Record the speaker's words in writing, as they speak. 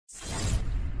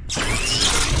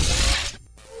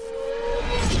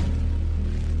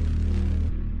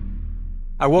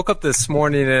I woke up this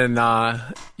morning and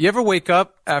you ever wake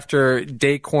up after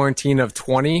day quarantine of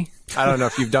 20? I don't know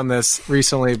if you've done this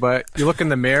recently, but you look in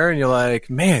the mirror and you're like,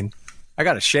 man, I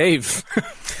got to shave.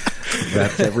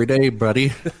 That's every day,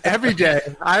 buddy. Every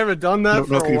day. I haven't done that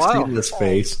for a while. I don't know if you've seen this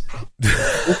face.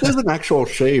 This is an actual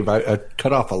shave. I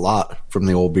cut off a lot from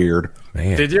the old beard.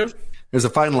 Man. Did you? There's a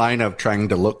fine line of trying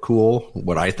to look cool,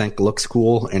 what I think looks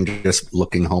cool, and just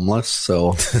looking homeless.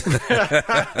 So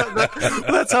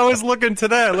that's how I was looking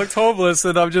today. I looked homeless,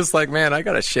 and I'm just like, man, I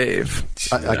got to shave.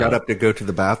 I got up to go to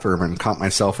the bathroom and caught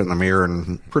myself in the mirror,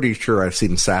 and pretty sure I've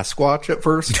seen Sasquatch at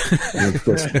first.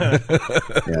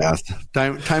 Yeah,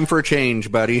 time for a change,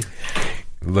 buddy.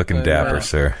 Looking dapper,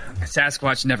 sir.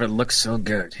 Sasquatch never looks so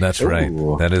good. That's right.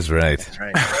 That is right. That's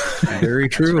right. Very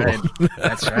true.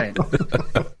 That's right.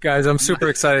 Guys, I'm super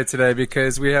excited today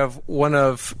because we have one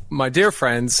of my dear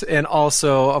friends and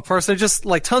also a person just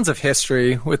like tons of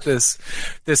history with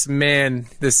this man,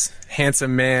 this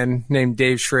handsome man named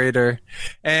Dave Schrader.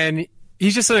 And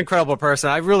he's just an incredible person.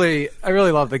 I really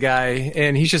love the guy,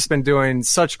 and he's just been doing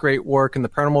such great work in the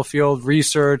paranormal field,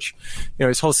 research. You know,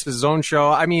 he's hosted his own show.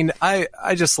 I mean, I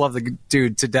just love the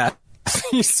dude to death.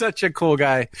 He's such a cool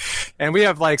guy, and we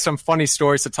have like some funny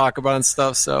stories to talk about and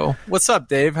stuff. So, what's up,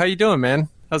 Dave? How you doing, man?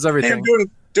 How's everything? Hey, I'm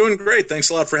doing great.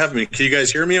 Thanks a lot for having me. Can you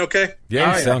guys hear me? Okay.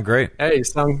 Yeah, you sound great. Hey, you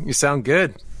sound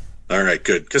good. All right,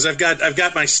 good. Because I've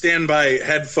got my standby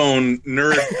headphone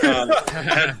nerd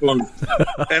headphone,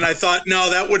 and I thought, no,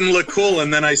 that wouldn't look cool.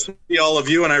 And then I see all of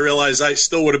you, and I realize I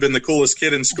still would have been the coolest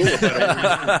kid in school if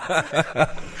I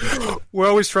don't. We're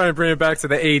always trying to bring it back to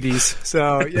the 80s.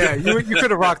 So yeah, you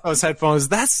could have rocked those headphones.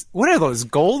 What are those?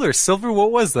 Gold or silver?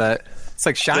 What was that? It's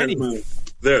like shiny.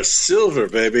 They're silver,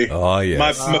 baby. Oh yeah,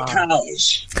 my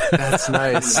cows. That's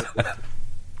nice.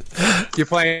 You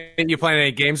playing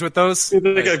any games with those?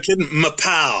 Like a kid,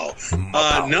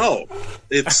 Mapow. No,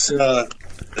 it's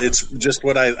just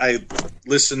what I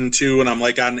listen to when I'm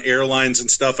like on airlines and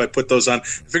stuff. I put those on. I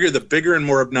figure the bigger and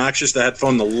more obnoxious the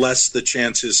headphone, the less the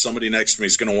chances somebody next to me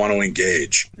is going to want to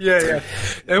engage. Yeah.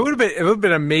 It would have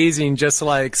been amazing just to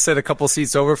like sit a couple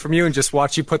seats over from you and just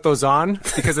watch you put those on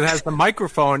because it has the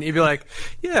microphone. You'd be like,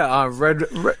 yeah, Red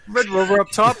Rover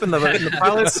up top in the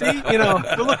pilot seat. You know,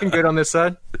 they're looking good on this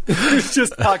side.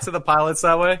 Just talk to the pilots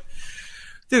that way.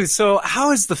 Dude, so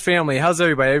how is the family? How's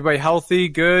everybody? Everybody healthy?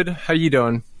 Good? How you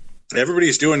doing?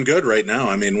 Everybody's doing good right now.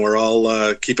 I mean, we're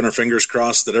all keeping our fingers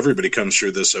crossed that everybody comes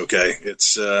through this okay.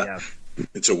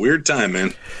 It's a weird time,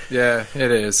 man. Yeah,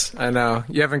 it is. I know.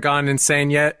 You haven't gone insane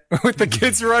yet with the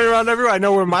kids running around everywhere. I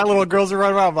know when my little girls are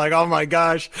running around, I'm like, oh my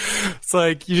gosh. It's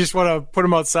like you just want to put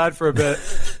them outside for a bit.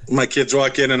 My kids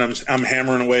walk in and I'm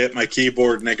hammering away at my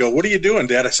keyboard and they go, "What are you doing,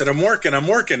 Dad?" I said, I'm working.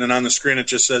 And on the screen it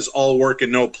just says, "All work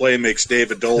and no play makes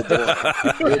Dave a dull boy."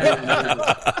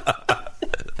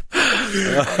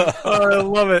 Oh, I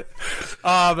love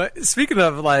it. Speaking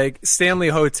of like Stanley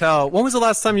Hotel, when was the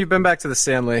last time you've been back to the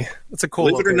Stanley? That's a cool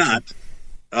Believe location. it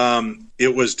or not,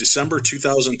 it was December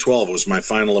 2012 was my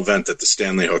final event at the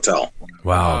Stanley Hotel.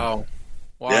 Wow.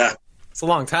 Yeah. It's a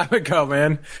long time ago,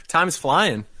 man. Time's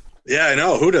flying. Yeah, I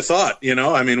know. Who'd have thought? You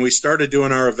know, I mean, we started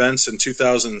doing our events in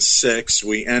 2006.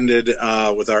 We ended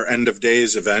with our end of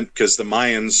days event because the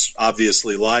Mayans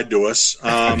obviously lied to us.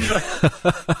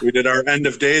 We did our end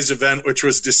of days event, which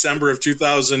was December of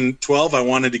 2012. I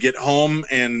wanted to get home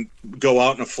and go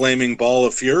out in a flaming ball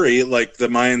of fury like the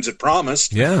Mayans had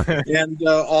promised. Yeah. And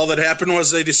all that happened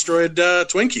was they destroyed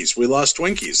Twinkies. We lost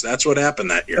Twinkies. That's what happened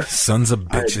that year. Sons of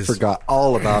bitches. I forgot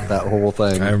all about that whole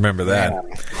thing. I remember that.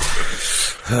 Yeah.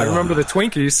 I remember the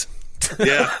Twinkies.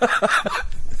 Yeah.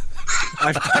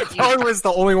 I probably was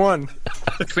the only one.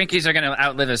 Twinkies are going to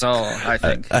outlive us all, I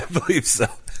think. I believe so.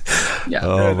 Yeah.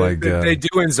 Oh my god. They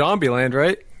do in Zombieland,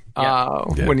 right?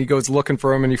 Yeah. When he goes looking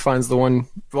for him and he finds the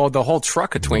whole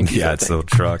truck of Twinkies. Yeah, it's the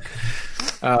truck.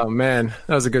 Oh man,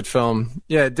 that was a good film.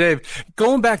 Yeah, Dave,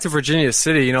 going back to Virginia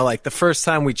City, you know, like the first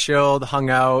time we chilled, hung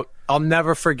out, I'll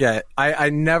never forget. I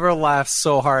never laughed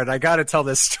so hard. I got to tell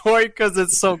this story because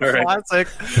it's so classic.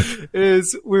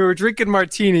 Is we were drinking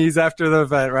martinis after the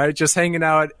event, right? Just hanging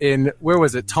out in, where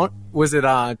was it?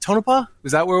 Tonopah?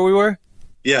 Was that where we were?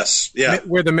 Yes. Yeah.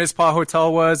 Where the Mizpah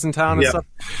Hotel was in town and stuff.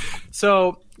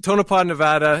 So Tonopah,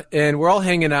 Nevada, and we're all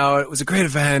hanging out. It was a great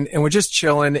event, and we're just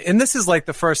chilling. And this is like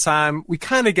the first time we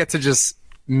kind of get to just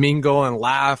mingle and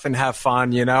laugh and have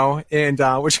fun, you know? And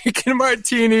we're drinking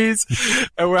martinis,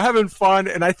 and we're having fun.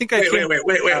 And I think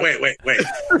Wait.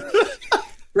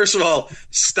 First of all,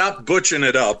 stop butching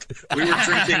it up.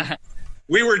 We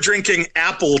We were drinking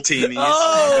apple teenies.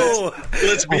 Oh,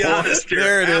 Let's be honest here.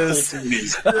 there it apple is.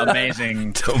 Teenies.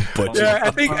 Amazing. Don't butcher. Yeah,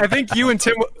 I think you and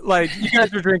Tim, like, you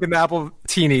guys were drinking the apple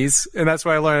teenies, and that's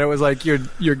why I learned it was like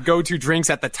your go-to drinks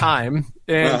at the time.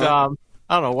 And I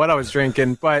don't know what I was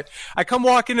drinking, but I come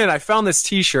walking in, I found this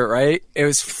T-shirt, right? It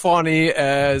was funny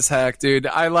as heck, dude.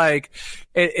 I like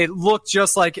it. It looked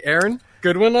just like Aaron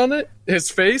Goodwin on it,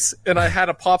 his face, and I had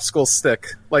a popsicle stick,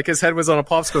 like his head was on a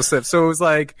popsicle stick. So it was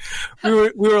like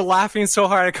we were laughing so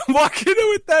hard. I come walking in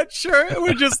with that shirt, and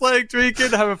we're just like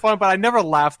drinking, having fun. But I never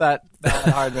laughed that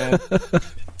hard, man.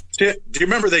 Do you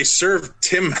remember they served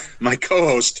Tim, my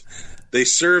co-host? They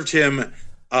served him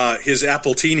his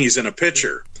apple teenies in a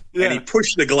pitcher. Yeah. And he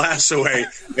pushed the glass away,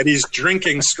 and he's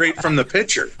drinking straight from the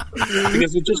pitcher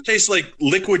because it just tastes like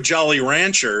liquid Jolly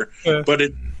Rancher, but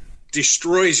it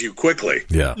destroys you quickly.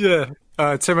 Yeah. Yeah.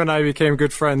 Tim and I became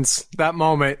good friends that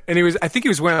moment, and I think he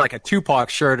was wearing like a Tupac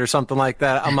shirt or something like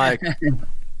that. I'm like,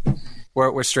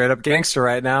 we're straight up gangster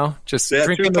right now, just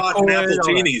drinking Tupac and apple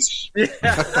Kool-Aid. teenies.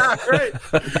 Yeah,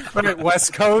 right.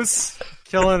 West Coast,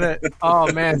 killing it.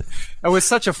 Oh man, it was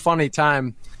such a funny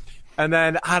time. And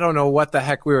then I don't know what the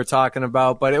heck we were talking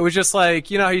about, but it was just like,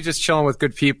 you know, you're just chilling with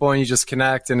good people and you just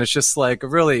connect, and it's just like a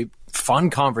really fun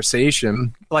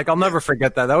conversation. Like, I'll never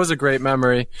forget that. That was a great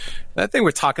memory. I think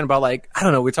we're talking about, like, I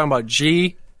don't know, we're talking about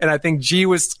G, and I think G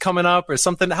was coming up or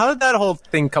something. How did that whole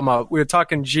thing come up? We were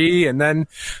talking G, and then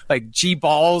like G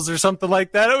balls or something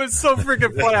like that. It was so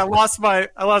freaking funny. I lost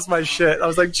my shit. I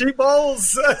was like, G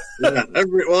balls. Yeah.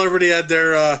 Everybody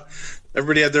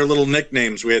had their little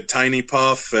nicknames. We had Tiny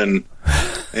Puff and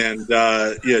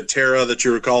you had Tara that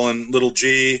you were calling Little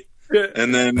G,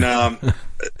 and then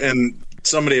and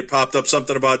somebody had popped up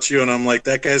something about you, and I'm like,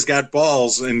 that guy's got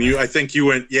balls, and I think you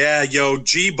went, yeah, yo,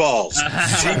 G balls, and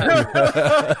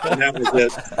that was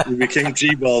it. We became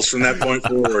G balls from that point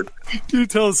forward. You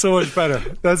tell it so much better.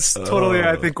 That's totally,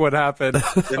 I think, what happened.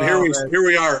 And here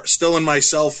we are, still in my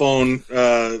cell phone.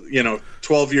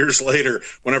 12 years later,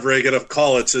 whenever I get a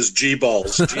call, it says G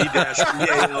balls, G-BALLZ,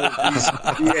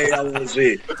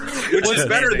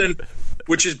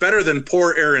 which is better than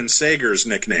poor Aaron Sager's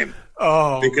nickname.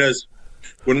 Oh, because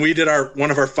when we did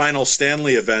one of our final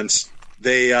Stanley events,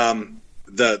 they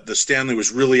the Stanley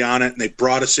was really on it, and they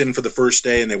brought us in for the first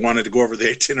day, and they wanted to go over the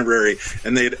itinerary,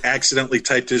 and they had accidentally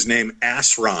typed his name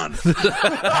Asron.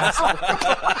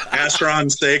 Asron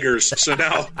Sagers. So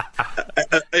now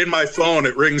in my phone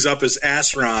it rings up as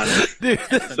Asron.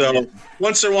 So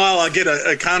once in a while I'll get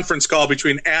a conference call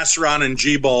between Asron and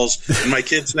G-Balls, and my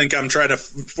kids think I'm trying to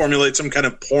formulate some kind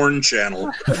of porn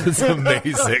channel. It's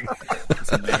amazing.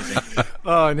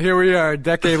 Oh, and here we are a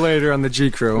decade later on the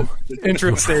G Crew.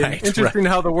 Interesting. Interesting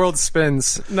how the world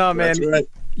spins. No, man. That's right.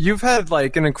 You've had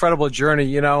like an incredible journey,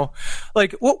 you know.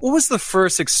 Like, what was the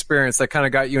first experience that kind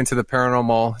of got you into the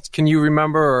paranormal? Can you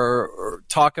remember or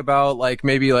talk about like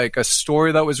maybe like a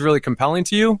story that was really compelling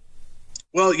to you?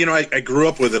 Well, I grew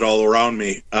up with it all around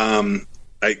me. I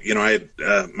had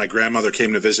my grandmother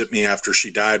came to visit me after she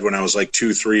died when I was like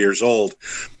 2-3 years old.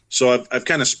 So I've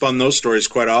kind of spun those stories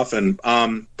quite often.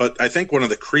 But I think one of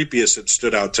the creepiest that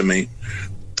stood out to me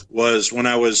was when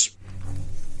I was,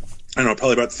 I don't know,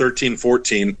 probably about 13,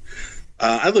 14.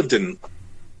 I lived in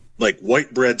like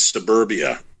white bread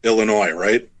suburbia, Illinois,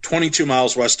 right? 22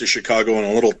 miles west of Chicago in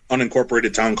a little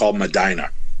unincorporated town called Medina.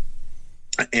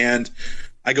 And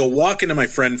I go walk into my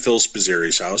friend Phil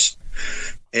Spazzeri's house.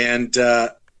 And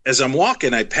as I'm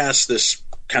walking, I pass this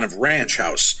kind of ranch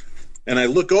house. And I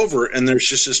look over, and there's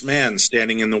just this man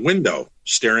standing in the window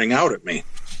staring out at me,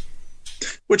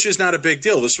 which is not a big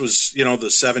deal. This was, the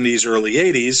 70s, early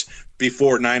 80s,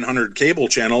 before 900 cable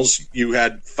channels. You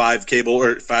had 5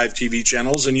 TV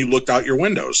channels, and you looked out your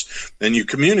windows, and you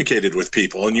communicated with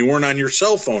people, and you weren't on your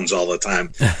cell phones all the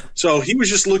time. So he was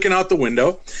just looking out the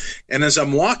window, and as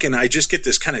I'm walking, I just get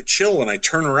this kind of chill, and I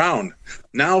turn around.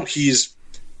 Now he's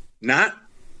not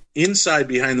inside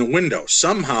behind the window.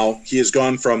 Somehow he has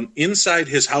gone from inside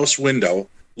his house window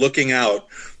looking out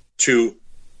to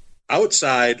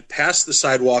outside past the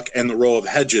sidewalk and the row of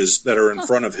hedges that are in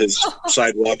front of his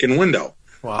sidewalk and window.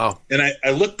 Wow. And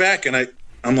I look back and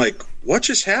I'm like, what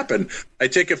just happened? I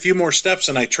take a few more steps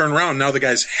and I turn around. Now the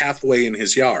guy's halfway in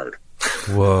his yard.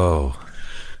 Whoa.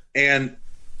 And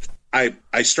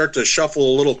I start to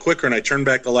shuffle a little quicker, and I turn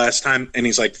back the last time, and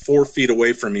he's like 4 feet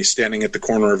away from me standing at the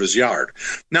corner of his yard.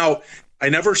 Now, I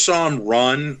never saw him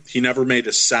run. He never made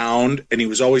a sound, and he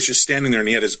was always just standing there, and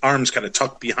he had his arms kind of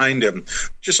tucked behind him,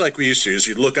 just like we used to. As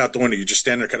you'd look out the window, you just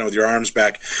stand there kind of with your arms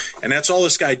back, and that's all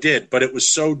this guy did. But it was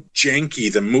so janky,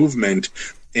 the movement,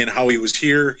 and how he was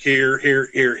here,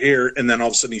 and then all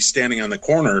of a sudden he's standing on the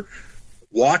corner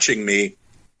watching me.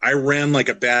 I ran like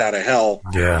a bat out of hell.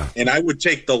 Yeah. And I would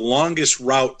take the longest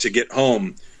route to get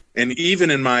home. And even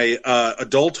in my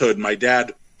adulthood, my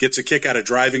dad gets a kick out of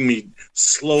driving me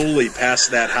slowly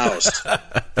past that house.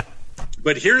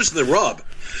 But here's the rub.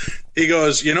 He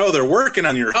goes, they're working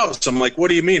on your house. I'm like, what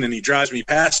do you mean? And he drives me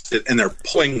past it, and they're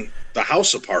pulling the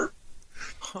house apart.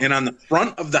 And on the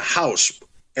front of the house,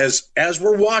 as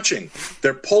we're watching,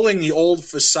 they're pulling the old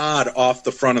facade off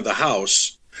the front of the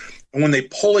house. And when they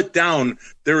pull it down,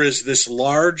 there is this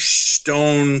large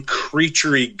stone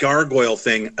creature-y gargoyle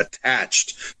thing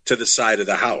attached to the side of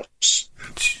the house.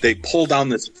 They pull down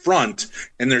this front,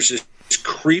 and there's this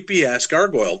creepy-ass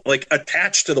gargoyle, like,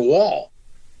 attached to the wall.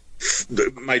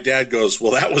 My dad goes,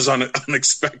 well, that was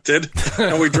unexpected.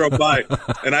 And we drove by,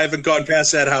 and I haven't gone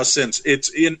past that house since.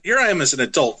 Here I am as an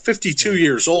adult, 52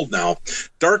 years old now.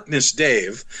 Darkness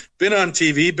Dave, been on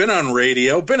TV, been on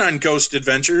radio, been on Ghost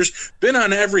Adventures, been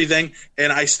on everything,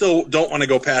 and I still don't want to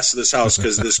go past this house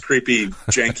because this creepy,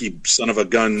 janky son of a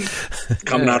gun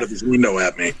coming out of his window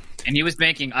at me. And he was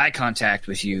making eye contact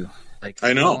with you. Like,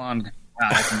 I know. Wow,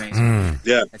 that's amazing.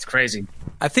 Yeah. That's crazy.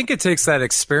 I think it takes that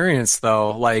experience,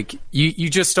 though. Like, you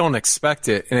just don't expect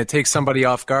it, and it takes somebody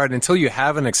off guard. Until you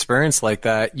have an experience like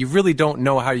that, you really don't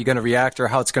know how you're going to react or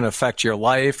how it's going to affect your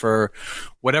life or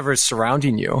whatever is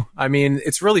surrounding you. I mean,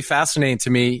 it's really fascinating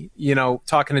to me,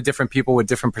 talking to different people with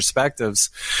different perspectives.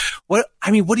 What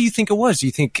do you think it was? Do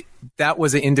you think that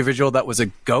was an individual that was a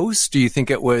ghost? Do you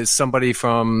think it was somebody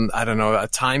from, I don't know, a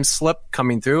time slip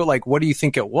coming through? Like, what do you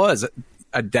think it was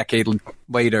a decade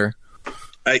later?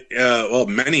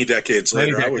 Many decades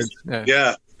later.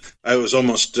 I was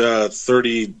almost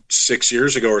 36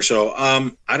 years ago or so.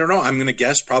 I don't know. I'm going to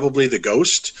guess probably the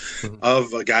ghost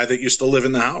of a guy that used to live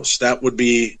in the house. That would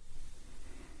be,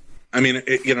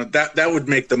 that would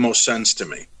make the most sense to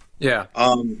me. Yeah.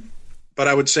 But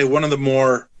I would say one of the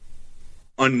more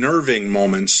unnerving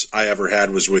moments I ever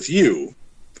had was with you.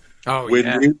 Oh,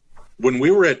 when we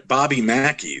were at Bobby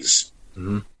Mackey's.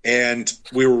 Mm-hmm. And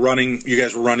you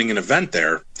guys were running an event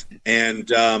there, and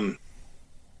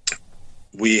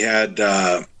we had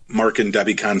Mark and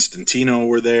Debbie Constantino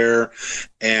were there,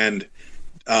 and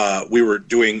we were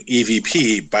doing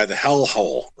EVP by the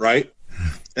hellhole, right?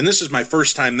 And this is my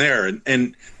first time there,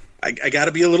 and I got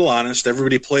to be a little honest.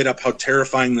 Everybody played up how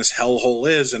terrifying this hellhole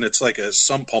is, and it's like a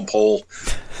sump pump hole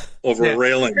over a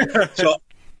railing. So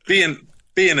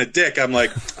being a dick, I'm like,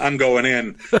 I'm going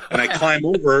in, and I climb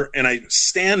over, and I'm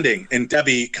standing, and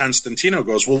Debbie Constantino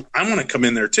goes, well, I want to come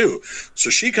in there too.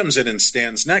 So she comes in and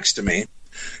stands next to me,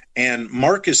 and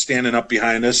Mark is standing up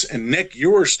behind us, and Nick, you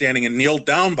were standing and kneeled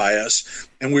down by us,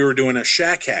 and we were doing a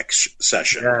shack hack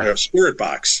session, a spirit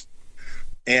box.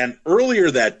 And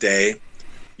earlier that day,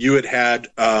 you had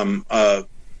a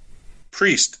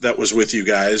priest that was with you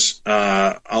guys.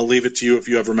 I'll leave it to you if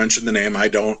you ever mention the name. I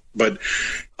don't, but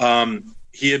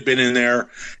he had been in there,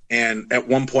 and at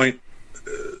one point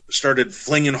started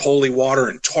flinging holy water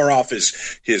and tore off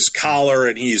his collar,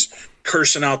 and he's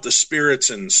cursing out the spirits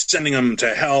and sending them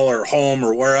to hell or home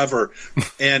or wherever.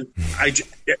 And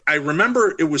I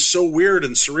remember it was so weird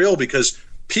and surreal because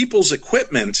people's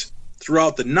equipment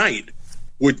throughout the night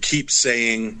would keep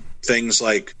saying things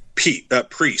like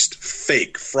priest,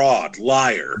 fake, fraud,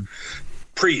 liar.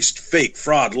 Priest, fake,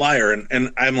 fraud, liar.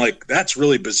 And I'm like, that's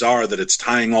really bizarre that it's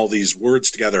tying all these words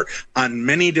together on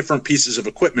many different pieces of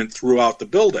equipment throughout the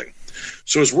building.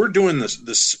 So as we're doing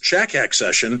this shack hack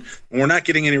session and we're not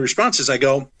getting any responses, I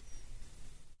go,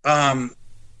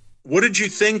 what did you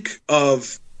think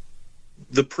of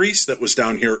the priest that was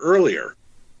down here earlier?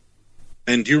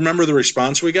 And do you remember the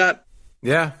response we got?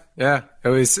 Yeah. It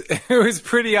was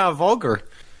pretty vulgar.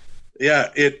 Yeah,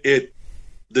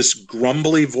 this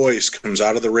grumbly voice comes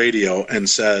out of the radio and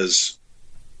says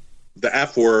the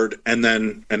F word and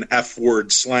then an F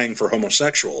word slang for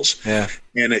homosexuals. Yeah.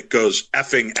 And it goes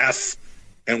effing F.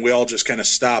 And we all just kind of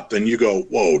stopped. And you go,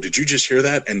 whoa, did you just hear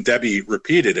that? And Debbie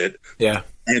repeated it. Yeah.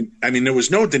 And there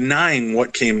was no denying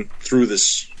what came through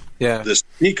this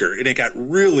speaker. And it got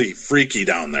really freaky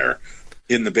down there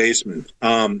in the basement.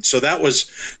 So that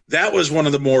was one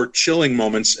of the more chilling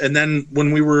moments. And then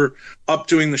when we were up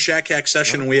doing the shack hack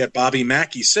session and we had Bobby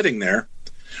Mackey sitting there,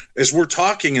 as we're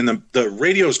talking and the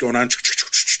radio's going on,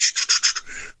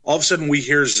 all of a sudden we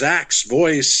hear Zach's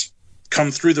voice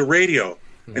come through the radio.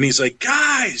 And he's like,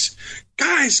 guys,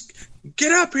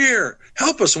 get up here.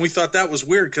 Help us. And we thought that was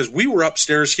weird because we were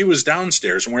upstairs. He was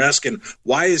downstairs. And we're asking,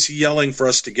 why is he yelling for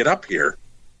us to get up here?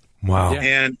 Wow. Yeah.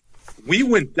 And we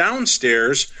went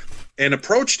downstairs and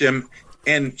approached him,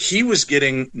 and he was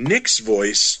getting Nick's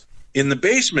voice in the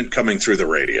basement coming through the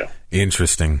radio.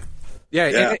 Interesting.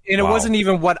 Yeah, and it wasn't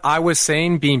even what I was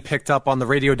saying being picked up on the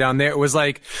radio down there. It was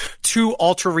like two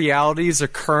ultra realities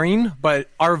occurring, but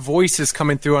our voices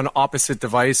coming through on opposite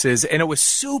devices. And it was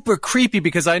super creepy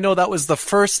because I know that was the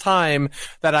first time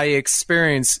that I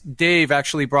experienced Dave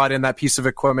actually brought in that piece of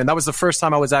equipment. That was the first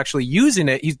time I was actually using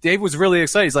it. Dave was really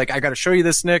excited. He's like, I got to show you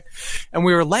this, Nick. And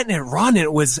we were letting it run. And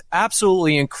it was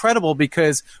absolutely incredible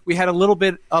because we had a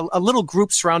little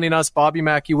group surrounding us. Bobby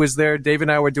Mackey was there. Dave and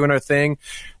I were doing our thing.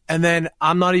 And then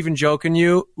I'm not even joking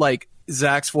you, like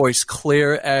Zach's voice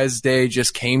clear as day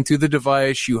just came through the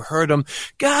device. You heard him,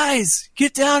 guys,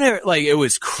 get down here. Like it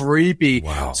was creepy.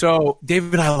 Wow. So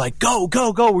David and I were like, go,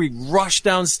 go, go. We rushed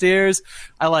downstairs.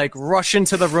 I like rush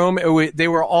into the room. They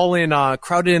were all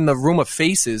crowded in the room of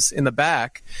faces in the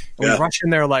back. And we rush in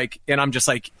there and I'm just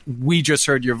like, we just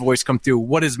heard your voice come through.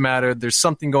 What is matter? There's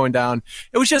something going down.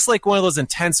 It was just like one of those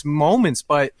intense moments,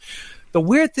 but the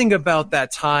weird thing about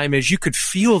that time is you could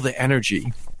feel the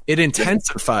energy. It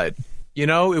intensified. You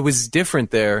know, it was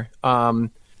different there. What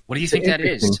do you think that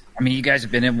is? I mean, you guys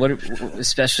have been in what is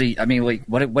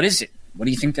it? What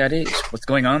do you think that is? What's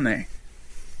going on there?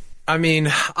 I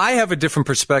mean, I have a different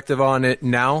perspective on it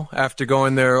now after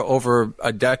going there over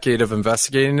a decade of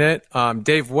investigating it.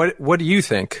 Dave, what do you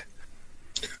think?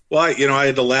 Well, I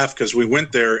had to laugh because we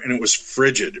went there and it was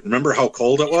frigid. Remember how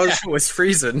cold it was? Yeah, it was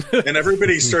freezing. And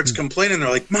everybody starts complaining. They're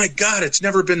like, my God, it's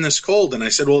never been this cold. And I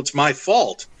said, well, it's my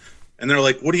fault. And they're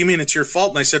like, what do you mean it's your fault?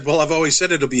 And I said, well, I've always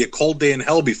said it'll be a cold day in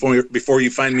hell before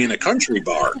you find me in a country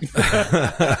bar.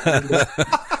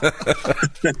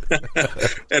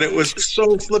 And it was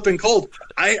so flipping cold.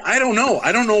 I don't know.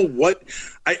 I don't know what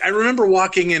 – I remember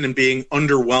walking in and being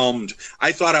underwhelmed.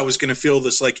 I thought I was going to feel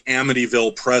this like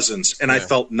Amityville presence, and I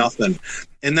felt nothing.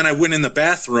 And then I went in the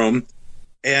bathroom,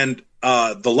 and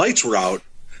the lights were out,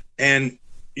 and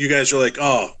you guys are like,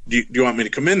 oh, do you want me to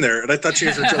come in there? And I thought you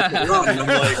guys were joking around. And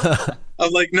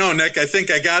I'm like, no, Nick, I think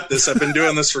I got this. I've been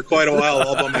doing this for quite a while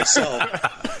all by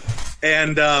myself.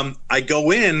 And I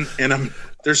go in, and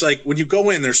there's like, when you go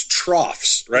in, there's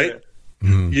troughs, right?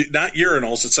 Not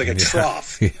urinals. It's like a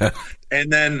trough. Yeah. And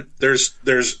then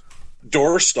there's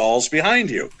door stalls behind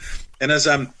you. And as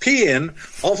I'm peeing,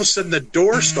 all of a sudden the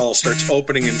door stall starts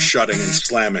opening and shutting and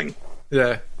slamming.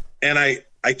 Yeah. And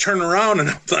I turn around and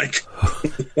I'm like,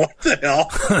 what the hell?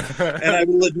 And I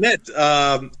will admit,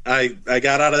 I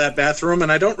got out of that bathroom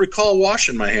and I don't recall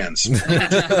washing my hands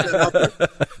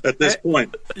at this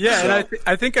point. Yeah, so. And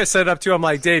I think I set it up too. I'm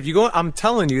like, Dave, I'm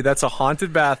telling you, that's a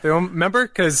haunted bathroom. Remember?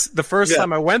 Because the first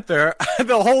time I went there,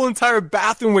 the whole entire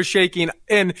bathroom was shaking.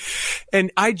 And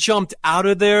I jumped out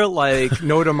of there like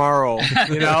no tomorrow.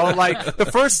 You know, like the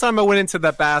first time I went into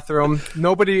that bathroom,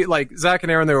 nobody, like Zach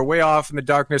and Aaron, they were way off in the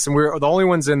darkness and we were the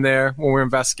only ones in there when we were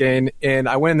investigating, and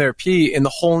I went in there to pee, and the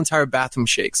whole entire bathroom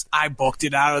shakes. I booked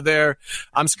it out of there.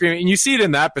 I'm screaming, and you see it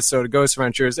in the episode of Ghost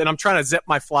Adventures, and I'm trying to zip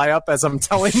my fly up as I'm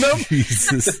telling them.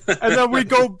 Jesus. And then we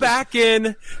go back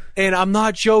in, and I'm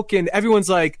not joking. Everyone's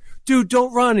like, dude,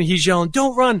 don't run. And he's yelling,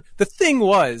 don't run. The thing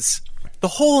was, the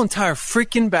whole entire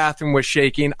freaking bathroom was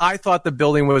shaking. I thought the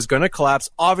building was going to collapse.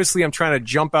 Obviously, I'm trying to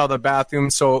jump out of the bathroom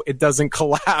so it doesn't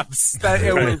collapse.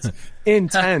 It was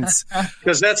intense.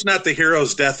 Because that's not the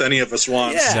hero's death any of us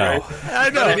want. Yeah, right? I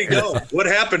know. Where did he go? What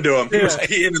happened to him? He was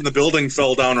peeing and the building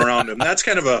fell down around him. That's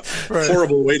kind of a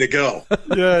horrible way to go.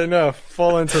 Yeah, I know.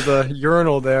 Fall into the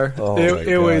urinal there. Oh,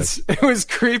 it was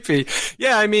creepy.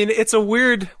 Yeah, I mean, it's a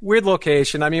weird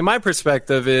location. I mean, my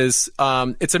perspective is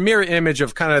it's a mirror image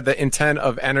of kind of the intent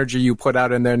of energy you put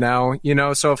out in there now, you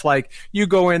know? So if like you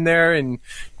go in there and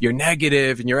you're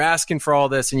negative and you're asking for all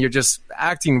this and you're just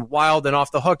acting wild and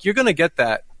off the hook, you're going to get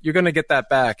that. You're going to get that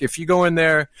back. If you go in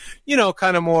there, you know,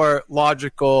 kind of more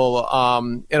logical,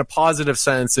 in a positive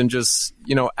sense and just,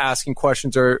 you know, asking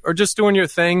questions or just doing your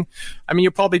thing, I mean,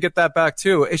 you'll probably get that back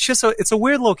too. It's just it's a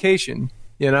weird location,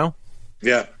 you know?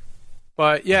 Yeah.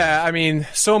 But yeah, I mean,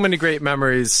 so many great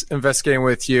memories investigating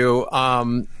with you.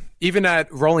 Even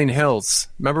at Rolling Hills.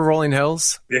 Remember Rolling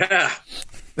Hills? Yeah.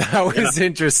 That was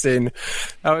interesting.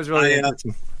 That was really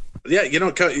interesting. Yeah, you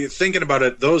know, thinking about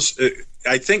it, those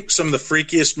I think some of the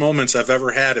freakiest moments I've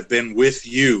ever had have been with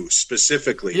you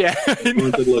specifically. Yeah,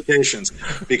 the locations,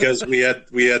 because we had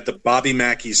the Bobby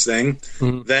Mackey's thing.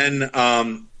 Mm-hmm.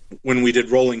 Then when we did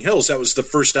Rolling Hills, that was the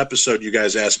first episode you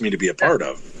guys asked me to be a part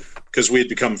of because we had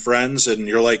become friends. And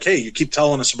you're like, hey, you keep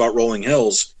telling us about Rolling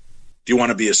Hills. Do you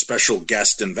want to be a special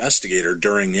guest investigator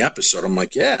during the episode? I'm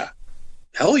like, yeah,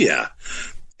 hell yeah.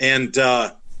 And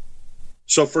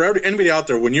so for anybody out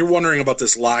there, when you're wondering about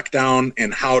this lockdown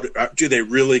and how do they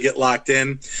really get locked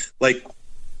in, like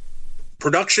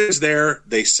production's there,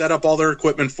 they set up all their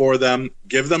equipment for them,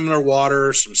 give them their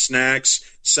water, some snacks.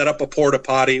 set up a porta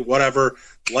potty, whatever.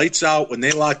 Lights out. When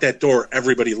they lock that door,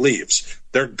 everybody leaves.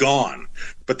 They're gone.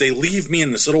 But they leave me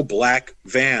in this little black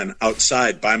van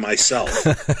outside by myself,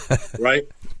 right?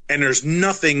 And there's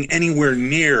nothing anywhere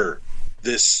near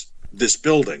this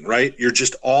building, right? You're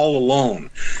just all alone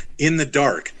in the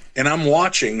dark. And I'm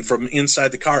watching from inside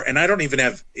the car, and I don't even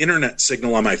have internet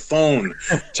signal on my phone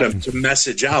to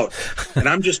message out. And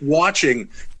I'm just watching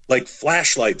like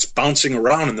flashlights bouncing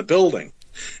around in the building.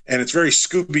 And it's very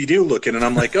Scooby-Doo looking. And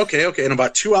I'm like, okay. And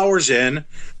about 2 hours in,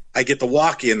 I get the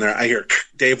walkie in there. I hear,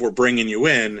 Dave, we're bringing you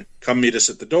in. Come meet us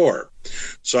at the door.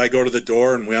 So I go to the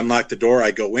door, and we unlock the door.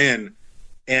 I go in,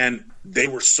 and they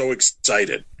were so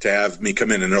excited to have me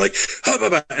come in. And they're like,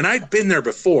 and I'd been there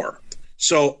before.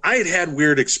 So I had had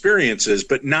weird experiences,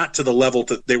 but not to the level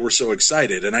that they were so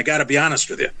excited. And I got to be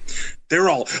honest with you, they're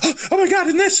all, oh my God,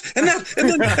 and this and that, and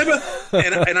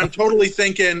then, and I'm totally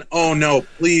thinking, oh no,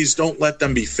 please don't let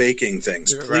them be faking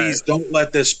things. Please don't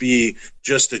let this be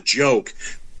just a joke.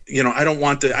 You know, I don't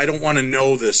want to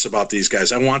know this about these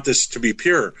guys. I want this to be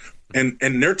pure. And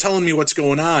they're telling me what's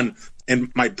going on,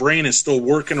 and my brain is still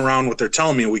working around what they're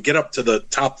telling me. We get up to the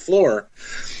top floor,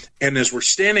 and as we're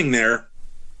standing there,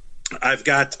 I've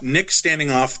got Nick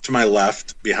standing off to my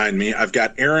left behind me. I've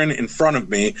got Aaron in front of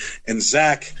me, and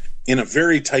Zach in a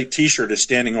very tight T-shirt is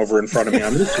standing over in front of me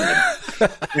on this one.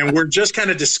 And we're just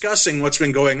kind of discussing what's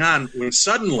been going on when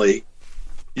suddenly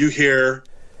you hear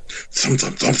thump,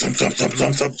 thump, thump, thump, thump, thump,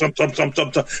 thump, thump, thump, thump, thump,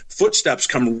 thump, thump. Footsteps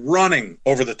come running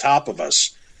over the top of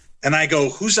us. And I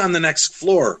go, who's on the next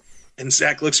floor? And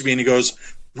Zach looks at me and he goes,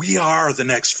 we are the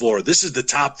next floor. This is the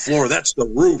top floor. That's the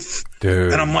roof.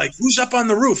 Dude. And I'm like, who's up on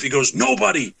the roof? He goes,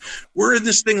 nobody. We're in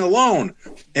this thing alone.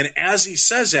 And as he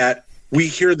says that, we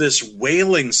hear this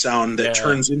wailing sound that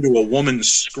turns into a woman's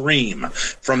scream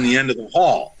from the end of the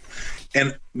hall.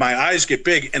 And my eyes get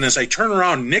big. And as I turn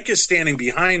around, Nick is standing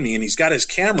behind me, and he's got his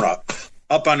camera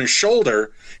up on his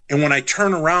shoulder. And when I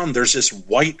turn around, there's this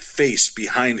white face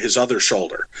behind his other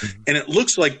shoulder. And it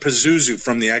looks like Pazuzu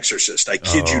from The Exorcist. I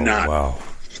kid you not. Wow.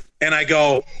 And I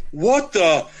go, what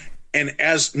the? And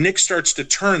as Nick starts to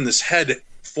turn, this head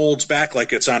folds back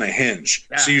like it's on a hinge.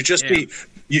 So you just see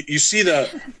you see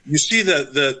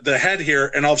the head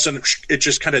here, and all of a sudden it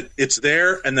just kind of it's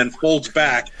there and then folds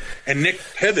back. And Nick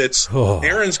pivots.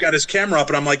 Aaron's got his camera up,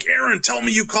 and I'm like, Aaron, tell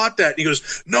me you caught that. And he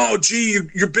goes, no, gee,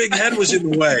 your big head was in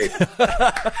the way.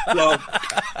 So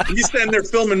he's standing there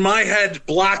filming my head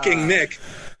blocking Nick.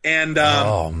 And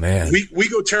oh man, we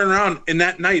go turn around, and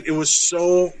that night it was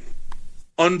so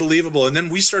unbelievable. And then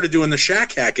we started doing the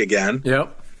shack hack again.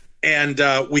 Yep. And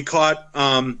we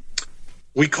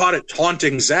caught it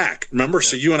taunting Zach. Remember?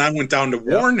 So you and I went down to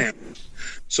warn him.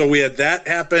 So we had that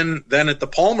happen then at the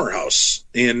Palmer House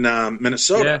in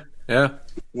Minnesota. Yeah.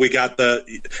 We got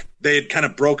they had kind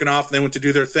of broken off, and they went to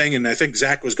do their thing, and I think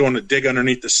Zach was going to dig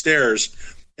underneath the stairs.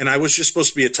 And I was just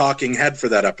supposed to be a talking head for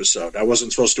that episode. I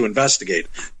wasn't supposed to investigate.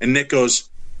 And Nick goes,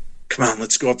 come on,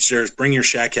 let's go upstairs. Bring your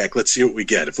shack hack. Let's see what we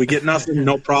get. If we get nothing,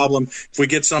 no problem. If we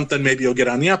get something, maybe you'll get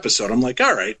on the episode. I'm like,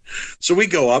 all right. So we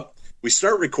go up. We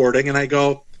start recording, and I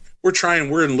go, we're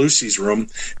in Lucy's room,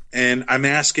 and I'm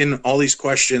asking all these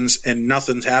questions, and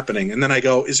nothing's happening. And then I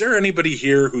go, is there anybody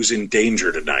here who's in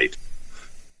danger tonight?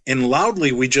 And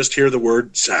loudly, we just hear the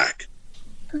word Zach.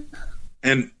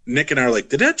 And Nick and I are like,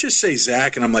 did that just say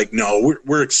Zach? And I'm like, no,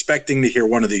 we're expecting to hear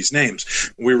one of these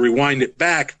names. We rewind it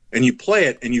back, and you play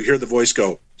it, and you hear the voice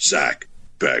go, Zach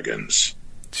Baggins.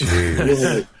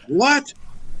 Like, what?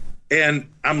 And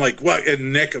I'm like, what?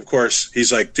 And Nick, of course,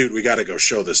 he's like, dude, we got to go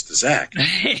show this to Zach.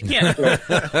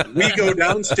 So we go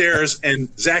downstairs, and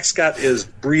Zach's got his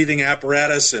breathing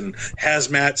apparatus and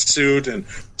hazmat suit, and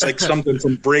it's like something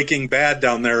from Breaking Bad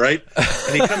down there, right?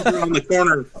 And he comes around the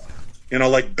corner, you know,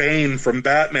 like Bane from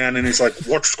Batman, and he's like,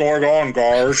 what's going on,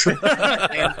 guys?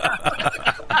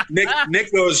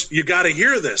 Nick goes, you got to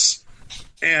hear this.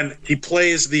 And he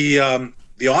plays the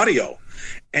audio,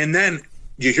 and then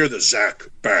you hear the Zach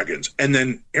Baggins, and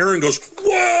then Aaron goes,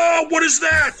 whoa, what is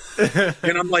that?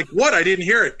 And I'm like, what? I didn't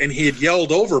hear it. And he had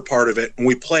yelled over part of it, and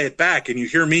we play it back, and you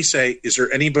hear me say, is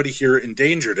there anybody here in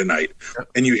danger tonight?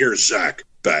 And you hear Zach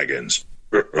Baggins.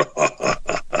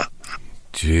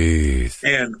 Jeez.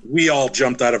 And we all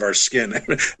jumped out of our skin.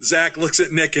 Zach looks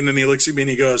at Nick, and then he looks at me, and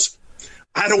he goes,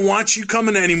 I don't want you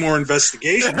coming to any more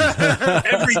investigations.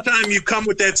 Every time you come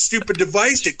with that stupid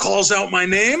device, it calls out my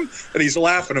name. And he's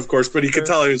laughing, of course, but he could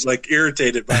tell he was like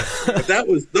irritated by it. But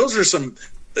those are some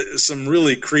some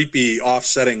really creepy,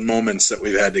 offsetting moments that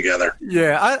we've had together.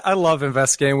 Yeah, I love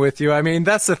investigating with you. I mean,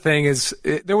 that's the thing is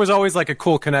there was always like a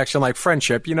cool connection, like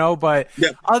friendship, but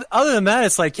other than that,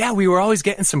 it's like, yeah, we were always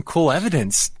getting some cool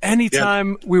evidence.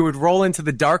 Anytime we would roll into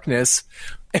the darkness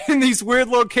in these weird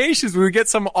locations, we would get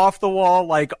some off the wall,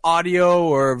 like audio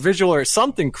or visual or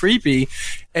something creepy.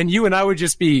 And you and I would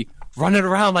just be running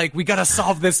around like, we got to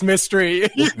solve this mystery.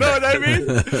 You know what I mean?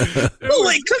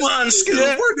 Like, come on, Scoop.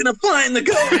 Yeah. We're going to find the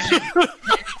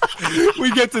ghost.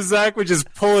 We get to Zach, we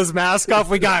just pull his mask off.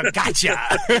 We gotcha.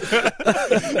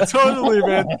 Totally,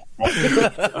 man.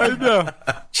 I know.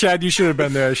 Chad, you should have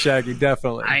been there, Shaggy.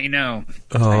 Definitely. I know.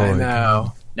 I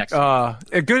know. Next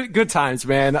good times,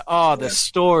 man. The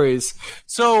stories.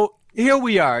 So here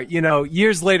we are,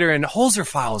 years later in Holzer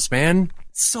Files, man.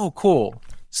 So cool.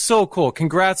 So cool.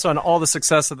 Congrats on all the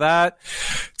success of that.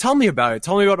 Tell me about it.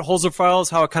 Tell me about Holzer Files,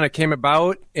 how it kind of came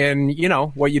about, and,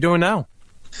 what you're doing now.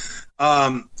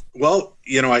 Well,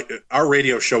 our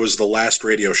radio show was the last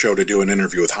radio show to do an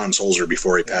interview with Hans Holzer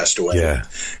before he passed away. Yeah.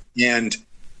 And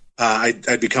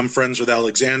I'd become friends with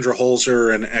Alexandra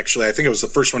Holzer, and actually I think it was the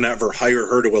first one to ever hire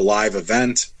her to a live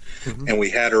event. Mm-hmm. And we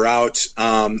had her out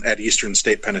at Eastern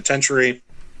State Penitentiary,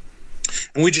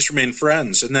 and we just remained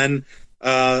friends. And then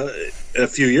a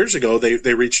few years ago,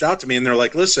 they reached out to me and they're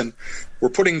like, listen, we're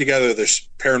putting together this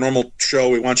paranormal show.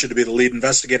 We want you to be the lead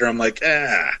investigator. I'm like,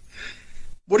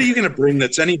 what are you going to bring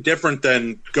that's any different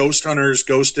than Ghost Hunters,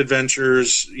 Ghost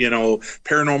Adventures,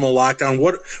 Paranormal Lockdown?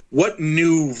 What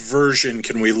new version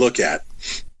can we look at?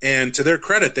 And to their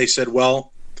credit, they said,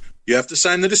 well, you have to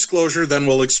sign the disclosure, then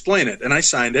we'll explain it. And I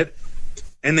signed it.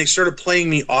 And they started playing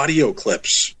me audio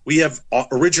clips. We have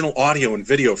original audio and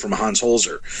video from Hans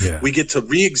Holzer. Yeah. We get to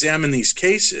re-examine these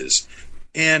cases.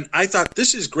 And I thought,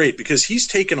 this is great because he's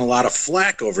taken a lot of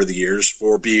flack over the years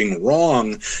for being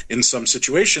wrong in some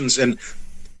situations. And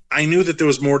I knew that there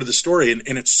was more to the story.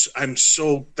 And I'm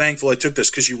so thankful I took this,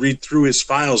 because you read through his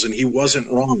files and he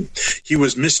wasn't wrong. He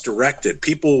was misdirected.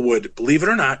 People would, believe it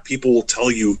or not, people will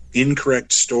tell you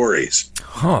incorrect stories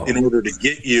in order to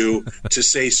get you to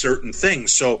say certain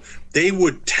things. So they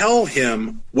would tell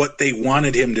him what they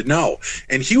wanted him to know.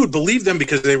 And he would believe them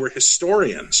because they were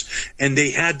historians. And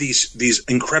they had these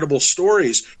incredible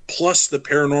stories, plus the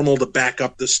paranormal to back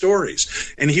up the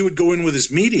stories. And he would go in with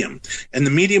his medium, and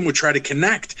the medium would try to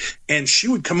connect. And she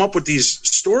would come up with these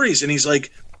stories, and he's like,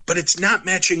 but it's not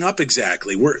matching up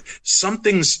exactly.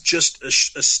 Something's just a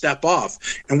step off.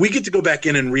 And we get to go back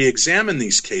in and re-examine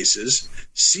these cases,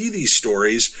 see these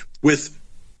stories with,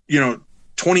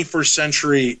 21st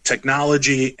century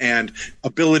technology and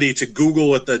ability to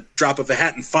Google at the drop of a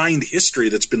hat and find history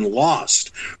that's been lost.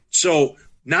 So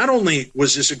not only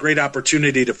was this a great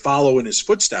opportunity to follow in his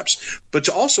footsteps, but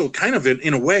to also kind of,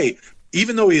 in a way,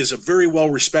 even though he is a very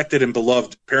well-respected and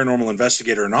beloved paranormal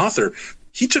investigator and author,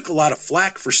 he took a lot of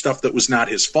flack for stuff that was not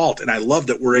his fault. And I love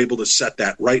that we're able to set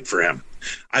that right for him.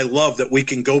 I love that we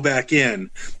can go back in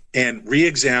and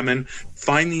re-examine,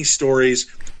 find these stories,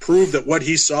 prove that what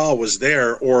he saw was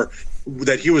there, or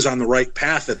that he was on the right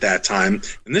path at that time.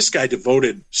 And this guy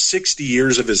devoted 60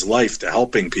 years of his life to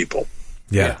helping people.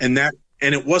 Yeah. And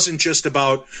it wasn't just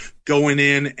about going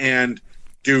in and,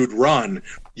 dude, run.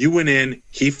 You went in,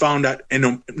 he found out,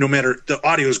 and no matter, the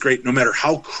audio is great, no matter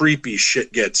how creepy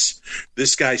shit gets,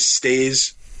 this guy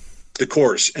stays the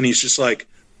course. And he's just like,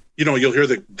 you'll hear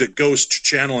the ghost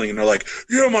channeling, and they're like,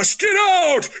 you must get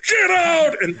out,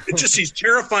 and just these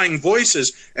terrifying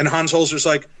voices. And Hans Holzer's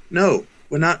like, no,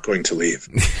 we're not going to leave.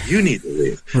 You need to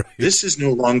leave. Right. This is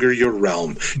no longer your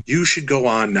realm. You should go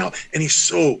on now. And he's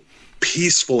so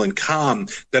peaceful and calm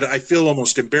that I feel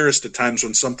almost embarrassed at times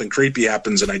when something creepy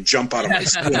happens and I jump out of my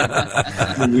skin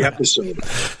in the episode.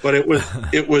 But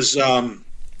it was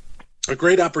a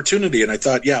great opportunity, and I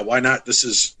thought, yeah, why not? This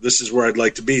is where I'd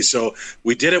like to be. So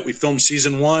we did it. We filmed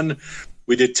season 1.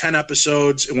 We did 10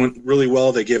 episodes. It went really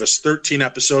well. They gave us 13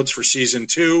 episodes for season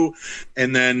 2,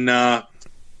 and then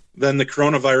the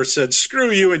coronavirus said,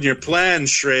 screw you and your plans,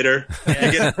 Schrader.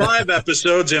 You get 5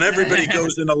 episodes and everybody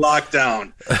goes into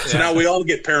lockdown. So now we all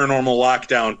get paranormal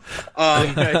lockdown.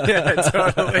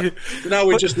 Totally. So now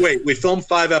we just wait. We filmed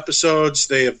 5 episodes.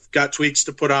 They have got tweaks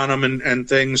to put on them and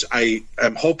things. I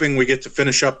am hoping we get to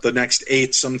finish up the next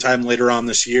 8 sometime later on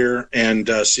this year and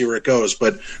see where it goes.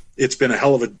 But it's been a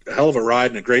hell of a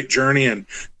ride and a great journey. And,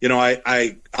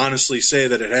 I honestly say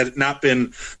that it had not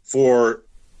been for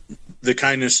the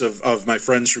kindness of my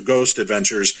friends through Ghost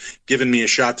Adventures giving me a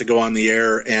shot to go on the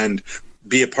air and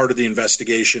be a part of the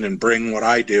investigation and bring what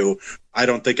I do, I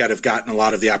don't think I'd have gotten a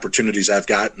lot of the opportunities I've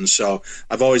gotten. So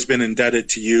I've always been indebted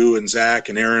to you and Zach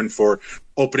and Aaron for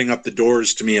opening up the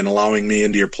doors to me and allowing me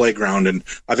into your playground. And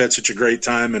I've had such a great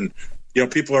time. And,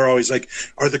 people are always like,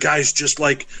 are the guys just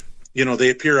like, they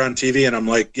appear on TV, and I'm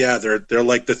like, yeah, they're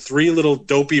like the three little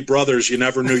dopey brothers you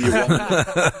never knew you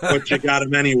wanted, but you got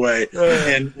them anyway.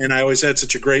 And I always had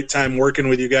such a great time working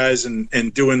with you guys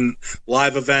and doing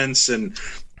live events and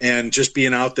just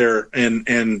being out there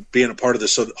and being a part of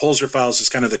this. So Holzer Files is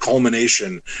kind of the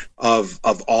culmination of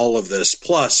all of this.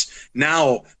 Plus,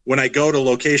 now when I go to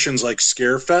locations like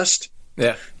Scarefest,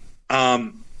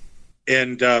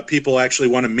 and people actually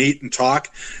want to meet and talk,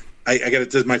 I got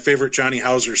to my favorite Johnny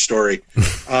Hauser story. Here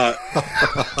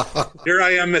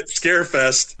I am at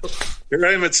Scarefest.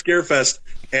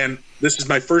 And this is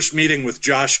my first meeting with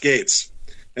Josh Gates.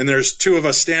 And there's two of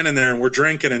us standing there, and we're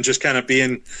drinking and just kind of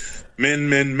being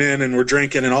men, and we're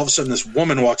drinking. And all of a sudden, this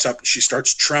woman walks up, and she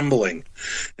starts trembling.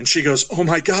 And she goes, oh,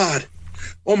 my God.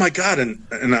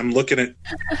 And I'm looking at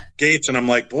Gates, and I'm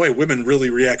like, boy, women really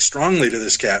react strongly to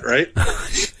this cat, right?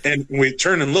 And we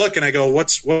turn and look, and I go,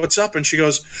 what's up? And she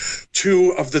goes,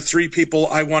 2 of the 3 people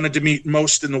I wanted to meet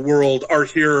most in the world are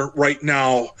here right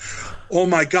now. Oh,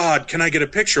 my God, can I get a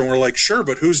picture? And we're like, sure,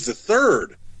 but who's the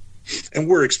third? And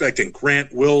we're expecting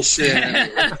Grant Wilson,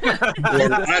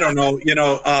 or I don't know,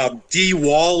 Dee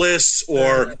Wallace,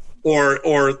 or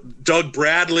Doug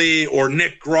Bradley, or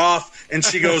Nick Groff. And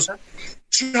she goes,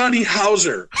 Johnny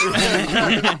Hauser.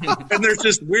 And there's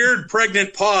this weird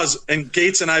pregnant pause, and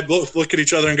Gates and I both look at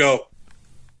each other and go,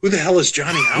 who the hell is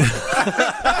Johnny Hauser?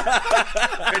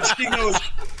 And she goes,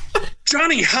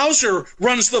 Johnny Hauser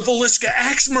runs the Villisca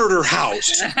Axe Murder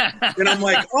House. And I'm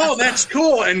like, oh, that's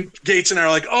cool. And Gates and I are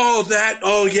like,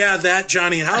 that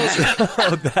Johnny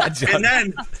Hauser. And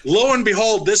then, lo and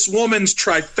behold, this woman's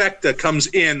trifecta comes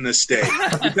in this day.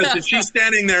 Because if she's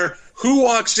standing there, who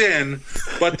walks in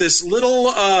but this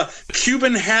little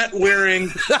Cuban hat-wearing,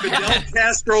 Fidel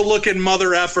Castro-looking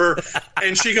mother effer,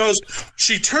 and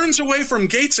she turns away from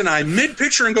Gates and I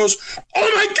mid-picture and goes,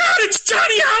 oh, my God, it's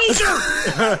Johnny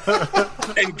Hauser!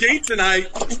 And Gates and I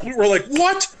were like,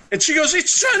 what? And she goes,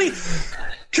 it's Johnny.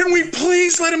 Can we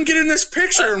please let him get in this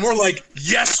picture? And we're like,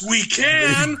 yes, we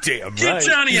can. Damn Get right.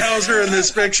 Johnny Hauser in this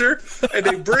picture. And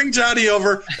they bring Johnny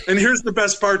over. And here's the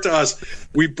best part to us.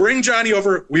 We bring Johnny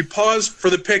over. We pause for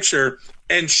the picture.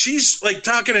 And she's like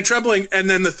talking and trembling. And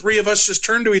then the 3 of us just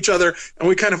turn to each other. And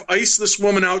we kind of ice this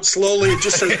woman out slowly.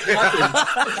 Just sort of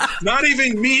talking. Not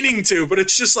even meaning to. But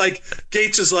it's just like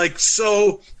Gates is like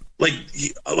so...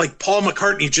 Like Paul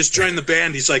McCartney just joined the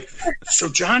band. He's like, so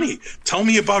Johnny, tell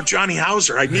me about Johnny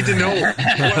Hauser. I need to know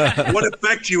what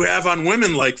effect you have on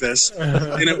women like this.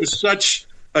 And it was such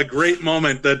a great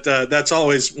moment that that's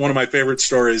always one of my favorite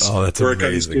stories. Oh, that's where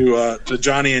amazing. It comes to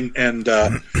Johnny and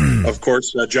of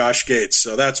course Josh Gates.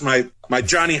 So that's my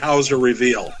Johnny Hauser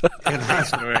reveal. And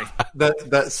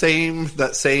that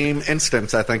same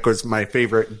instance, I think, was my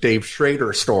favorite Dave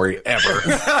Schrader story ever.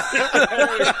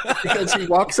 Because he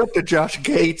walks up to Josh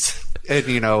Gates, and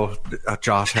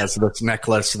Josh has this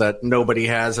necklace that nobody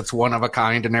has. It's one of a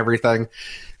kind and everything.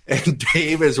 And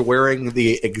Dave is wearing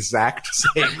the exact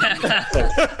same.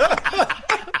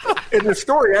 And the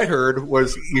story I heard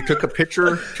was you took a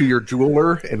picture to your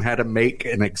jeweler and had him make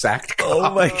an exact copy. Oh,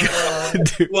 my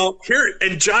God. Dude. Well,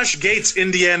 and Josh Gates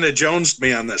Indiana Jones'd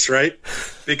me on this, right?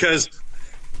 Because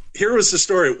here was the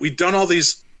story. We'd done all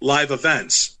these live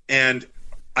events, and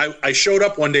I showed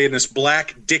up one day in this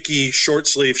black Dickie short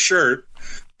sleeve shirt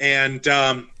and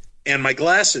my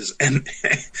glasses, and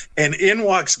in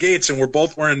walks Gates, and we're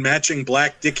both wearing matching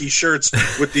black Dickie shirts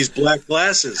with these black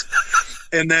glasses.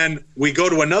 And then we go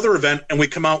to another event, and we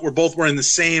come out. We're both wearing the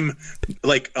same,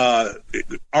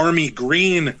 army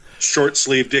green short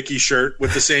sleeve Dickie shirt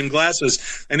with the same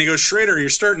glasses. And he goes, Schrader, you're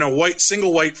starting to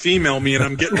single white female me, and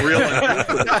I'm getting real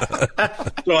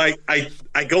uncomfortable. So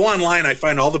I go online. I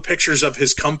find all the pictures of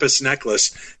his compass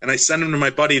necklace, and I send them to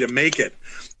my buddy to make it.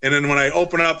 And then when I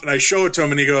open up and I show it to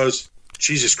him, and he goes,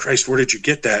 Jesus Christ, where did you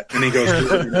get that? And he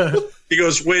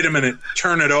goes, wait a minute,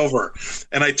 turn it over.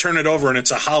 And I turn it over, and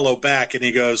it's a hollow back. And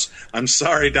he goes, I'm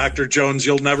sorry, Dr. Jones,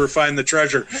 you'll never find the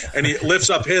treasure. And he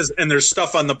lifts up his, and there's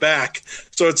stuff on the back.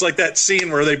 So it's like that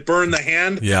scene where they burn the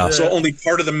hand. Yeah. So only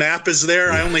part of the map is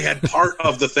there. I only had part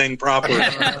of the thing properly.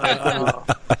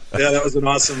 Yeah, that was an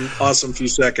awesome few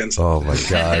seconds. Oh, my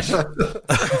gosh.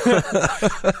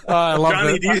 I love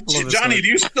Johnny, that. do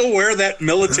you still wear that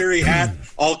military hat,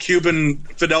 all Cuban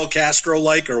Fidel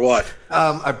Castro-like, or what?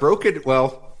 I broke it.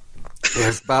 Well, it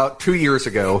was about 2 years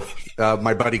ago.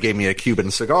 My buddy gave me a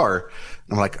Cuban cigar.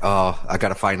 I'm like, oh, I got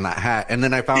to find that hat. And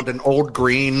then I found an old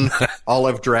green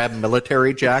olive drab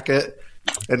military jacket.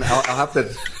 And I'll have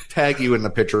to tag you in the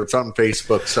picture. It's on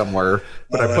Facebook somewhere.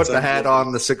 But I put the hat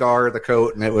on, the cigar, the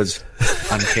coat, and it was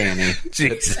uncanny.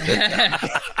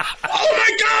 Oh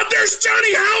my God, there's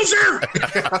Johnny Hauser!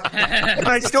 And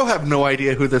I still have no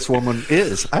idea who this woman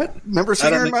is. I've never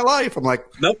seen her in my life. I'm like,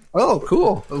 nope. Oh,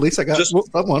 cool. At least I got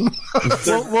someone.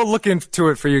 We'll look into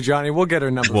it for you, Johnny. We'll get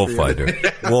her number. We'll for find you.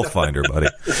 her. We'll find her, buddy.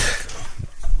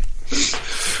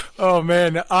 Oh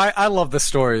man, I love the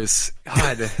stories.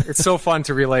 God, it's so fun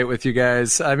to relate with you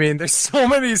guys. I mean, there's so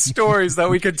many stories that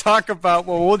we could talk about.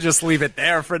 Well, we'll just leave it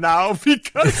there for now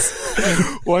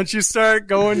because once you start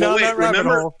going down that rabbit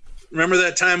hole. Remember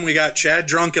that time we got Chad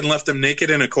drunk and left him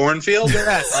naked in a cornfield?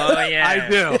 Yes. Oh, yeah. I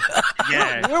do.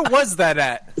 Yeah. Where was that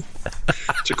at?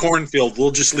 It's a cornfield.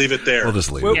 We'll just leave it there. We'll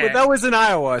just leave it. Yeah. That was in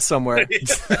Iowa somewhere.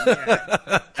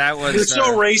 That was. You're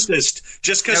so racist.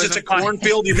 Just because it's a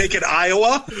cornfield, you make it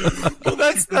Iowa? Well,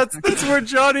 that's where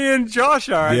Johnny and Josh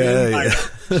are. I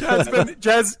mean,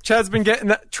 Chad's been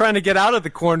trying to get out of the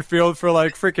cornfield for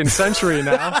like freaking century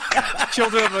now.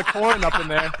 Children of the Corn up in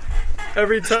there.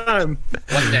 Every time.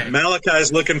 One day.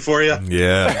 Malachi's looking for you.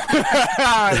 Yeah.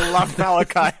 I love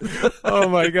Malachi. Oh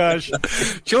my gosh.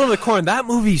 Children of the Corn, that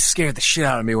movie scared the shit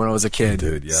out of me when I was a kid.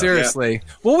 Dude, yeah. Seriously.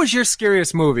 What was your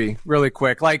scariest movie, really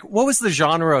quick? Like, what was the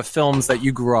genre of films that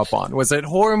you grew up on? Was it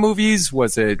horror movies?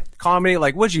 Was it comedy?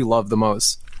 Like, what did you love the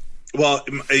most? Well,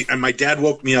 my dad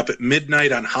woke me up at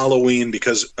midnight on Halloween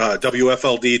because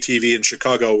WFLD TV in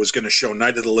Chicago was going to show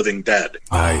Night of the Living Dead.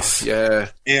 Nice. Yeah.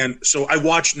 And so I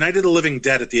watched Night of the Living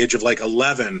Dead at the age of like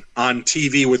 11 on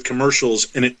TV with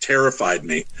commercials, and it terrified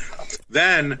me.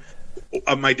 Then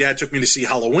my dad took me to see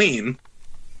Halloween,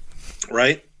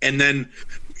 right? And then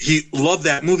he loved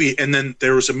that movie. And then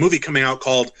there was a movie coming out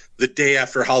called The Day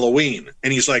After Halloween.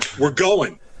 And he's like, we're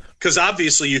going. Because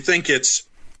obviously you think it's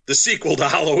the sequel to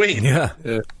Halloween. Yeah.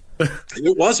 It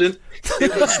wasn't.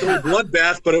 It was still a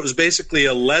bloodbath, but it was basically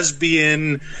a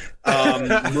lesbian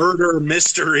murder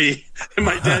mystery. And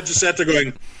my dad just sat there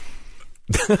going,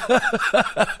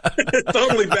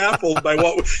 totally baffled by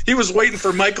what he was waiting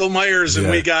for. Michael Myers, and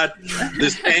we got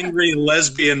this angry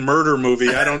lesbian murder movie.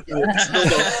 I still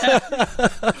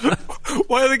don't.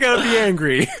 Why are they gotta be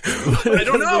angry? I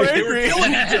don't know. They were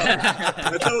killing each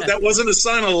other. That wasn't a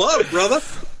sign of love, brother.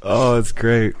 Oh, it's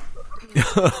great.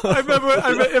 I remember,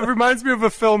 it reminds me of a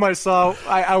film I saw.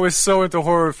 I was so into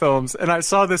horror films, and I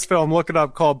saw this film, look it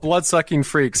up, called Bloodsucking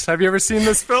Freaks. Have you ever seen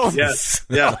this film? Yes.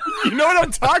 Yeah. You know what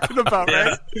I'm talking about,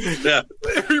 right? Yeah.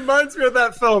 It reminds me of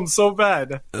that film so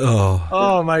bad.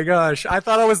 Oh my gosh. I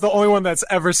thought I was the only one that's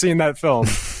ever seen that film.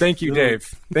 Thank you,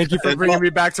 Dave. Thank you for bringing me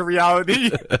back to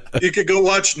reality. You could go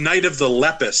watch Night of the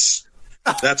Lepus.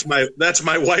 That's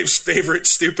my wife's favorite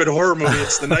stupid horror movie.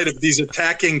 It's the night of these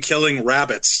attacking, killing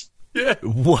rabbits. Yeah.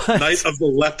 What? Night of the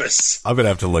Lepus. I'm going to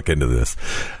have to look into this.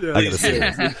 Yeah. I got to see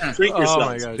it. Treat yourself. Oh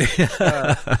my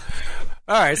gosh.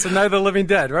 All right, so Night of the Living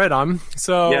Dead, right on.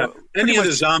 So Yeah, any of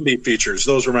the zombie features,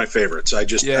 those were my favorites. I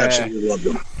just absolutely loved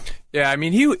them. Yeah, I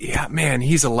mean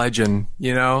he's a legend,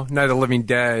 you know. Night of the Living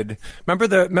Dead. Remember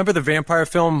the vampire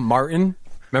film Martin?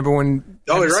 Remember when?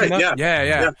 Oh, you're right.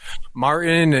 Yeah.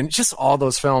 Martin and just all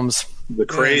those films. The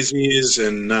Crazies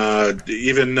and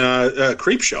even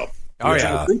Creepshow. Oh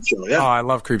yeah. Creepshow, yeah. Oh, I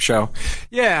love Creepshow.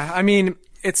 Yeah, I mean,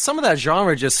 it's some of that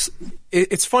genre just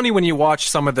it's funny when you watch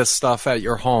some of this stuff at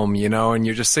your home, you know, and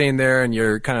you're just sitting there and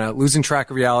you're kind of losing track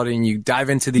of reality and you dive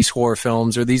into these horror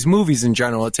films or these movies in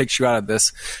general. It takes you out of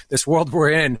this world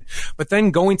we're in. But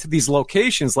then going to these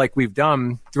locations like we've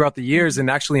done throughout the years and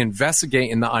actually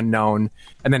investigating the unknown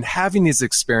and then having these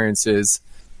experiences,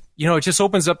 you know, it just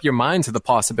opens up your mind to the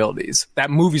possibilities that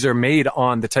movies are made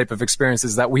on the type of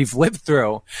experiences that we've lived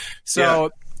through.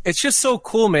 So it's just so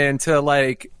cool, man, to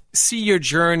like see your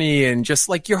journey and just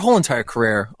like your whole entire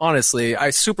career. Honestly, I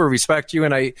super respect you,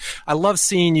 and I love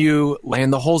seeing you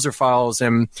land the Holzer Files,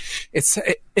 and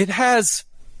it has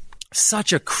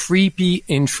such a creepy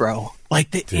intro.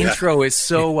 Like the intro is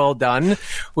so well done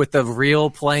with the reel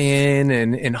playing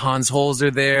and Hans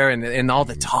Holzer there and all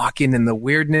the talking and the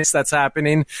weirdness that's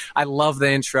happening. I love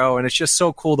the intro, and it's just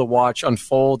so cool to watch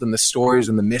unfold and the stories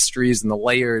and the mysteries and the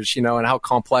layers, you know, and how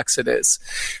complex it is.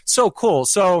 So cool.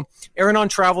 So airing on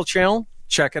Travel Channel.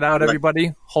 Check it out,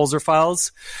 everybody. Holzer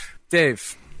Files.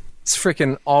 Dave, it's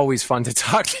freaking always fun to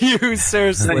talk to you.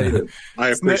 Seriously. I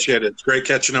appreciate it. It's great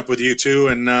catching up with you too.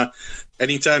 And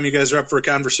anytime you guys are up for a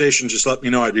conversation, just let me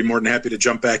know. I'd be more than happy to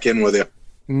jump back in with you.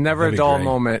 Never a dull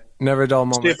moment. Never a dull See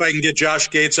moment. if I can get Josh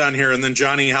Gates on here, and then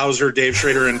Johnny Hauser, Dave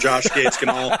Schrader, and Josh Gates can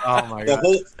all. Oh my god!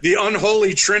 The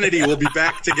unholy trinity will be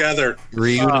back together.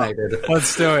 Reunited.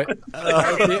 Let's do it.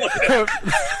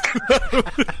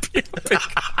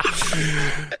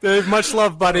 Dave, much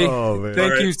love, buddy. Oh, man.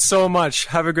 Thank All right. you so much.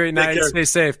 Have a great night. care. Stay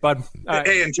safe, bud. All right.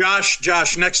 Hey, and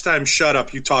Josh, next time, shut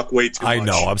up. You talk way too much. I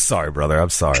know. I'm sorry, brother. I'm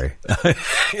sorry.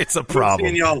 It's a problem.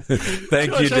 Seeing y'all.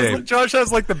 Thank you, Josh has, Dave. Josh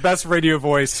has like the best radio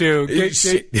voice too.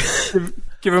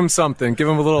 Give him something. Give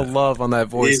him a little love on that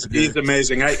voice. He's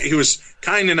amazing. He was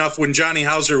kind enough when Johnny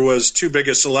Hauser was too big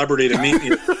a celebrity to meet me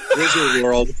in Wizard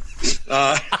World.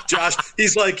 Josh,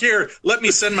 he's like, here, let me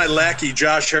send my lackey,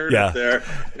 Josh Hurd, Yeah. up there.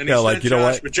 And he Yeah, sent like, you know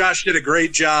Josh, what? But Josh did a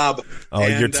great job. Oh,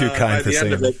 you're too kind by for the end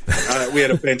saying of it, we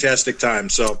had a fantastic time.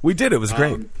 So We did. It was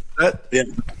great. yeah.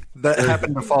 That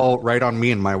happened to fall right on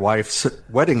me and my wife's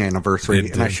wedding anniversary,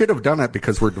 It and I did. should have done it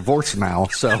because we're divorced now.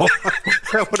 So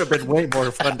that would have been way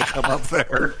more fun to come up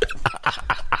there.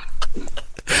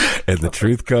 And the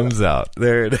truth comes out.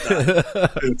 There it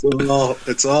is.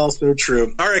 It's all so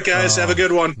true. All right, guys, have a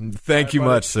good one. Thank you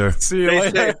much, sir. See you Stay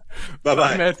later. safe.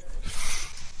 Bye-bye. Man.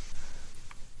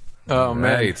 Oh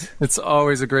man, Right. it's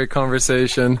always a great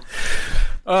conversation.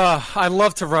 I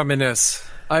love to reminisce.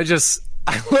 I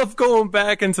love going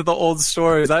back into the old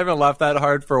stories. I haven't laughed that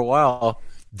hard for a while.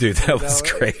 Dude, that was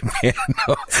great, man.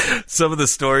 Some of the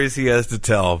stories he has to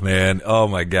tell, man. Oh,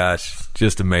 my gosh.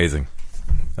 Just amazing.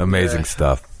 Amazing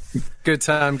stuff. Good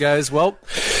time, guys. Well,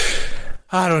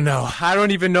 I don't know. I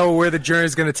don't even know where the journey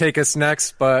is going to take us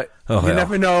next, but Oh, you hell.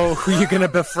 never know who you're going to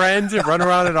befriend and run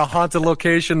around in a haunted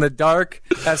location in the dark,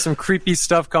 have some creepy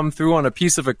stuff come through on a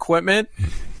piece of equipment,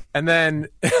 and then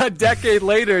a decade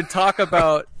later talk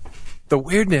about the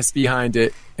weirdness behind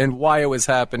it and why it was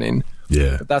happening.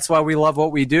 Yeah. That's why we love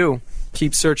what we do.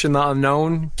 Keep searching the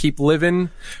unknown, keep living,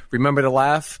 remember to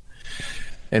laugh,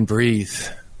 and breathe.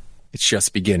 It's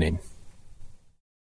just beginning.